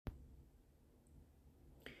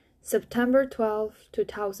September 12,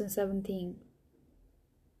 2017.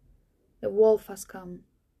 The wolf has come.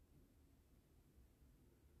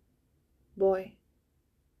 Boy,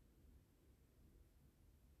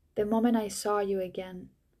 the moment I saw you again,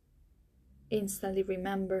 instantly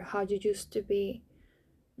remember how you used to be,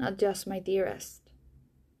 not just my dearest,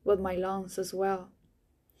 but my lungs as well,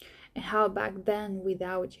 and how back then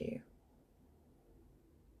without you,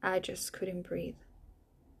 I just couldn't breathe.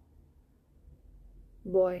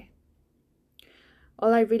 Boy,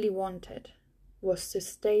 all I really wanted was to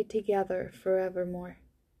stay together forevermore.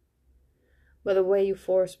 But the way you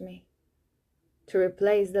forced me to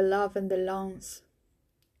replace the love and the lungs,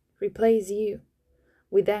 replace you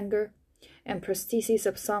with anger and prosthesis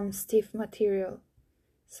of some stiff material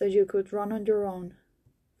so you could run on your own,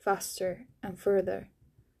 faster and further,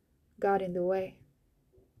 got in the way.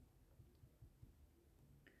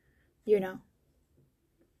 You know,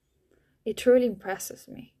 it truly impresses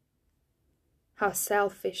me how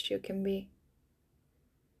selfish you can be,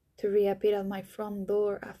 to reappear at my front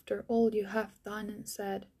door after all you have done and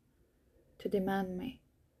said, to demand me,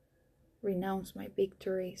 renounce my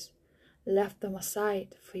victories, left them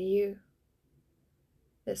aside for you,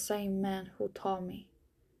 the same man who taught me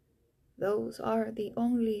those are the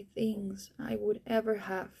only things I would ever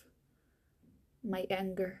have: my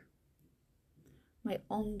anger, my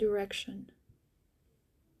own direction.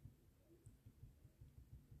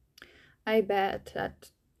 I bet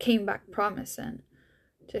that came back promising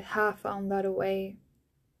to have found that a way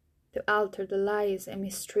to alter the lies and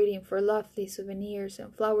mistreating for lovely souvenirs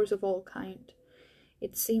and flowers of all kind.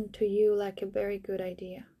 It seemed to you like a very good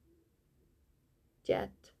idea.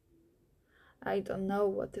 Yet, I don't know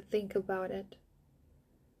what to think about it.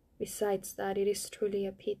 Besides that, it is truly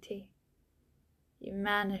a pity. You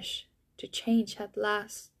managed to change at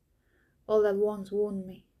last all that once wounded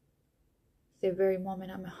me, the very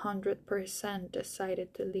moment I'm 100%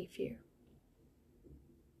 decided to leave you.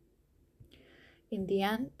 In the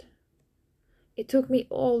end, it took me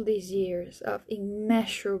all these years of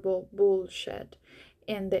immeasurable bullshit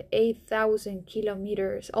and the 8,000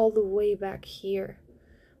 kilometers all the way back here,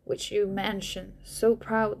 which you mentioned so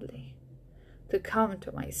proudly, to come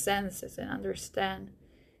to my senses and understand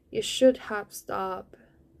you should have stopped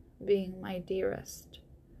being my dearest,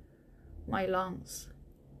 my lungs,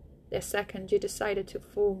 the second you decided to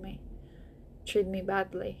fool me, treat me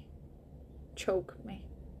badly, choke me.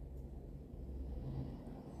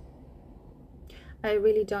 I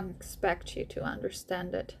really don't expect you to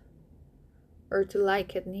understand it, or to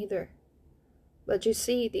like it neither. But you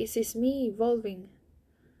see, this is me evolving.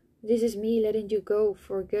 This is me letting you go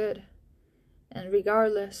for good. And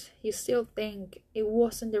regardless, you still think it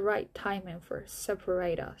wasn't the right timing for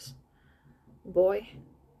separate us. Boy,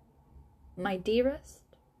 my dearest,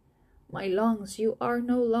 my lungs, you are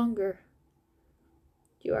no longer.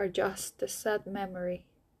 You are just a sad memory,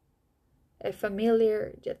 a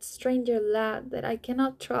familiar yet stranger lad that I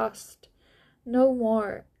cannot trust no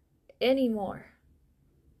more anymore.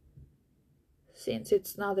 Since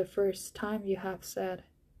it's not the first time you have said,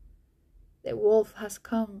 the wolf has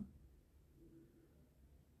come,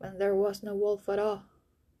 when there was no wolf at all.